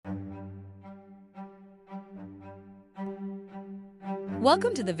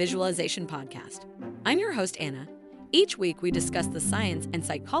Welcome to the Visualization Podcast. I'm your host, Anna. Each week, we discuss the science and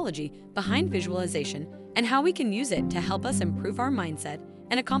psychology behind visualization and how we can use it to help us improve our mindset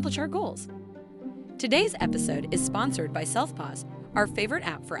and accomplish our goals. Today's episode is sponsored by Selfpause, our favorite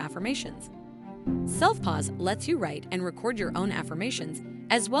app for affirmations. Selfpause lets you write and record your own affirmations,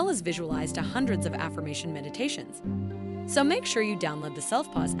 as well as visualize to hundreds of affirmation meditations. So make sure you download the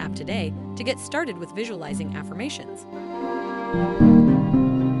Selfpause app today to get started with visualizing affirmations.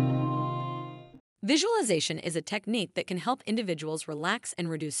 Visualization is a technique that can help individuals relax and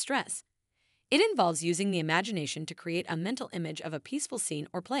reduce stress. It involves using the imagination to create a mental image of a peaceful scene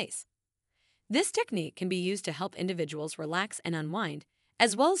or place. This technique can be used to help individuals relax and unwind,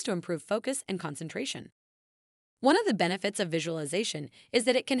 as well as to improve focus and concentration. One of the benefits of visualization is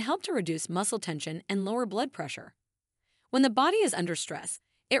that it can help to reduce muscle tension and lower blood pressure. When the body is under stress,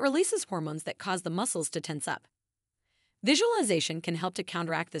 it releases hormones that cause the muscles to tense up. Visualization can help to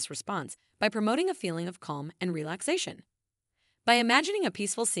counteract this response by promoting a feeling of calm and relaxation. By imagining a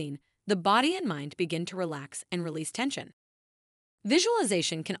peaceful scene, the body and mind begin to relax and release tension.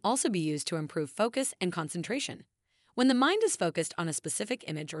 Visualization can also be used to improve focus and concentration. When the mind is focused on a specific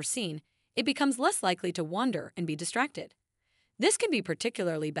image or scene, it becomes less likely to wander and be distracted. This can be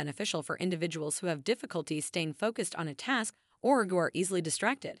particularly beneficial for individuals who have difficulty staying focused on a task or who are easily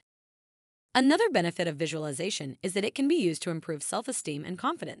distracted. Another benefit of visualization is that it can be used to improve self-esteem and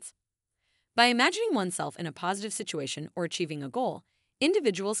confidence. By imagining oneself in a positive situation or achieving a goal,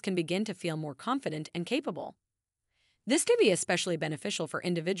 individuals can begin to feel more confident and capable. This can be especially beneficial for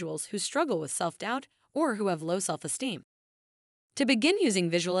individuals who struggle with self-doubt or who have low self-esteem. To begin using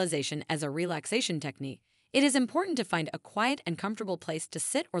visualization as a relaxation technique, it is important to find a quiet and comfortable place to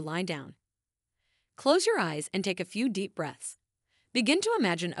sit or lie down. Close your eyes and take a few deep breaths. Begin to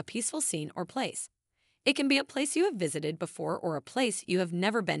imagine a peaceful scene or place. It can be a place you have visited before or a place you have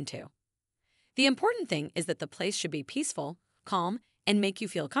never been to. The important thing is that the place should be peaceful, calm, and make you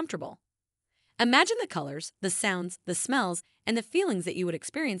feel comfortable. Imagine the colors, the sounds, the smells, and the feelings that you would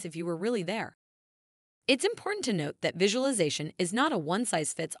experience if you were really there. It's important to note that visualization is not a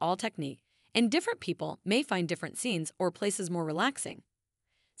one-size-fits-all technique, and different people may find different scenes or places more relaxing.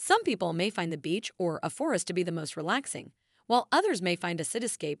 Some people may find the beach or a forest to be the most relaxing, while others may find a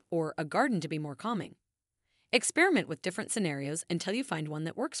cityscape or a garden to be more calming. Experiment with different scenarios until you find one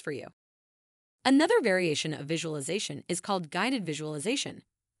that works for you. Another variation of visualization is called guided visualization.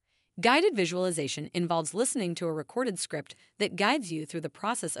 Guided visualization involves listening to a recorded script that guides you through the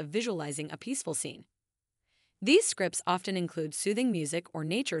process of visualizing a peaceful scene. These scripts often include soothing music or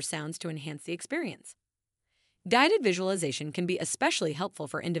nature sounds to enhance the experience. Guided visualization can be especially helpful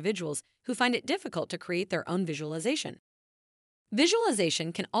for individuals who find it difficult to create their own visualization.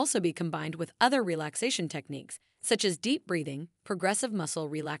 Visualization can also be combined with other relaxation techniques, such as deep breathing, progressive muscle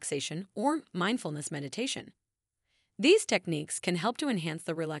relaxation, or mindfulness meditation. These techniques can help to enhance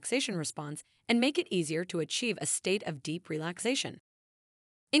the relaxation response and make it easier to achieve a state of deep relaxation.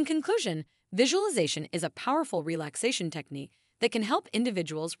 In conclusion, visualization is a powerful relaxation technique that can help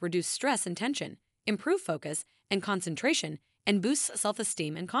individuals reduce stress and tension, improve focus and concentration, and boost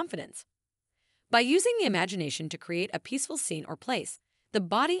self-esteem and confidence. By using the imagination to create a peaceful scene or place, the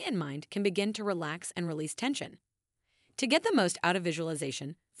body and mind can begin to relax and release tension. To get the most out of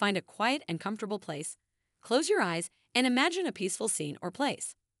visualization, find a quiet and comfortable place, close your eyes, and imagine a peaceful scene or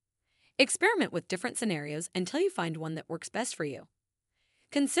place. Experiment with different scenarios until you find one that works best for you.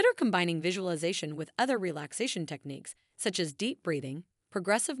 Consider combining visualization with other relaxation techniques, such as deep breathing,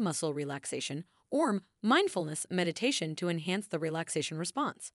 progressive muscle relaxation, or mindfulness meditation to enhance the relaxation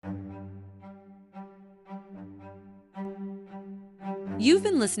response. You've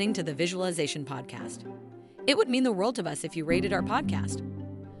been listening to the Visualization Podcast. It would mean the world to us if you rated our podcast.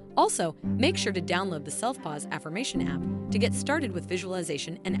 Also, make sure to download the Selfpause Affirmation app to get started with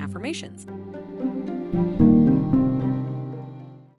visualization and affirmations.